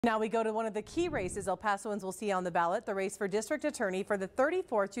Now we go to one of the key races El Pasoans will see on the ballot, the race for district attorney for the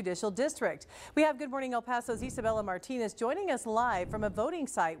 34th Judicial District. We have Good Morning El Paso's Isabella Martinez joining us live from a voting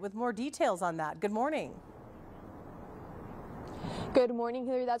site with more details on that. Good morning. Good morning,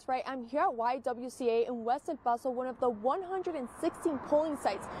 Hillary. That's right. I'm here at YWCA in West El Paso, one of the 116 polling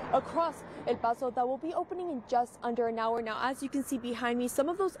sites across El Paso that will be opening in just under an hour. Now, as you can see behind me, some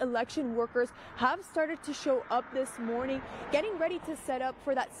of those election workers have started to show up this morning, getting ready to set up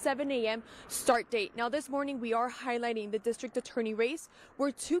for that 7 a.m. start date. Now, this morning we are highlighting the district attorney race,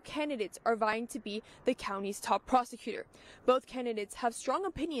 where two candidates are vying to be the county's top prosecutor. Both candidates have strong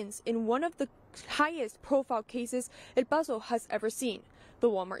opinions in one of the highest profile cases El Paso has ever seen, the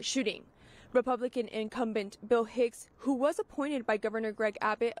Walmart shooting. Republican incumbent Bill Hicks, who was appointed by Governor Greg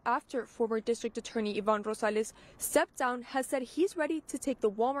Abbott after former District Attorney Ivan Rosales stepped down, has said he's ready to take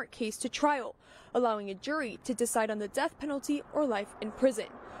the Walmart case to trial, allowing a jury to decide on the death penalty or life in prison.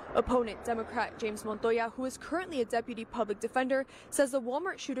 Opponent Democrat James Montoya, who is currently a deputy public defender, says the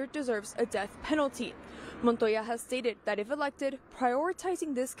Walmart shooter deserves a death penalty. Montoya has stated that if elected,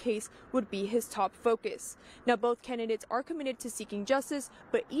 prioritizing this case would be his top focus. Now, both candidates are committed to seeking justice,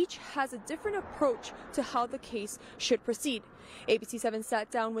 but each has a different approach to how the case should proceed. ABC7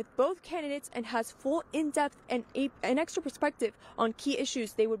 sat down with both candidates and has full in-depth and an extra perspective on key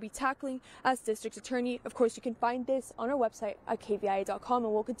issues they would be tackling as district attorney. Of course, you can find this on our website at kvia.com,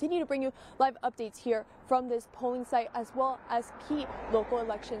 and we'll continue to bring you live updates here from this polling site, as well as key local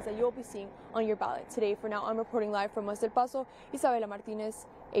elections that you'll be seeing on your ballot today. For now, I'm reporting live from West El Paso, Isabella Martinez,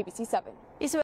 ABC7.